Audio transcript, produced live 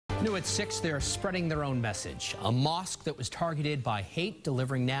New at 6, they're spreading their own message. A mosque that was targeted by hate,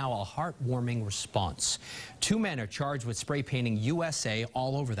 delivering now a heartwarming response. 2 men are charged with spray painting USA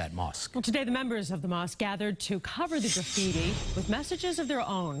all over that mosque. Well, today the members of the mosque gathered to cover the graffiti with messages of their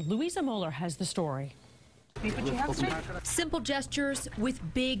own. Louisa Moller has the story. Simple gestures with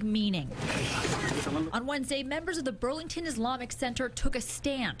big meaning. On Wednesday, members of the Burlington Islamic Center took a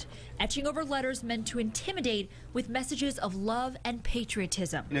stand, etching over letters meant to intimidate with messages of love and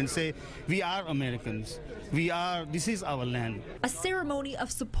patriotism. And say, we are Americans. This is our land. A ceremony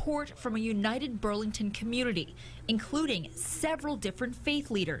of support from a united Burlington community, including several different faith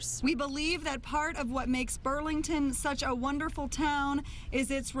leaders. We believe that part of what makes Burlington such a wonderful town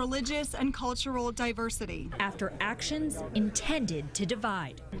is its religious and cultural diversity. After actions intended to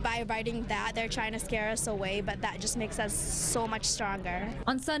divide. By writing that, they're trying to scare us away, but that just makes us so much stronger.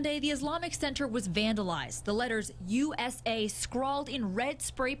 On Sunday, the Islamic Center was vandalized. The letters USA scrawled in red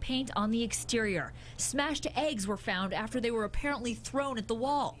spray paint on the exterior. Smashed eggs were found after they were apparently thrown at the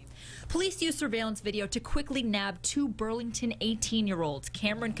wall. Police used surveillance video to quickly nab 2 Burlington 18-year-olds,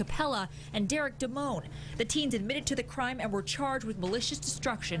 Cameron Capella and Derek Damone. The teens admitted to the crime and were charged with malicious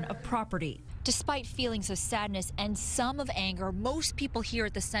destruction of property. Despite feelings of sadness and some of anger, most people here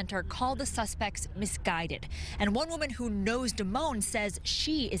at the center call the suspects misguided. And one woman who knows Damone says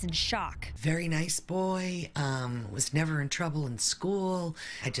she is in shock. Very nice boy, was never in trouble in school.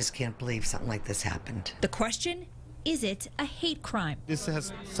 I just can't believe something like this happened. The question? Is it a hate crime? This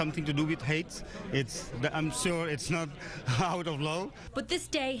has something to do with hate. I'm sure it's not out of law. But this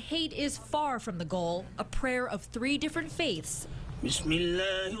day, hate is far from the goal. A prayer of 3 different faiths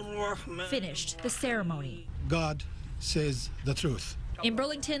finished the ceremony. God says the truth. In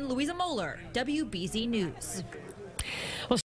Burlington, Louisa Moller, WBZ News.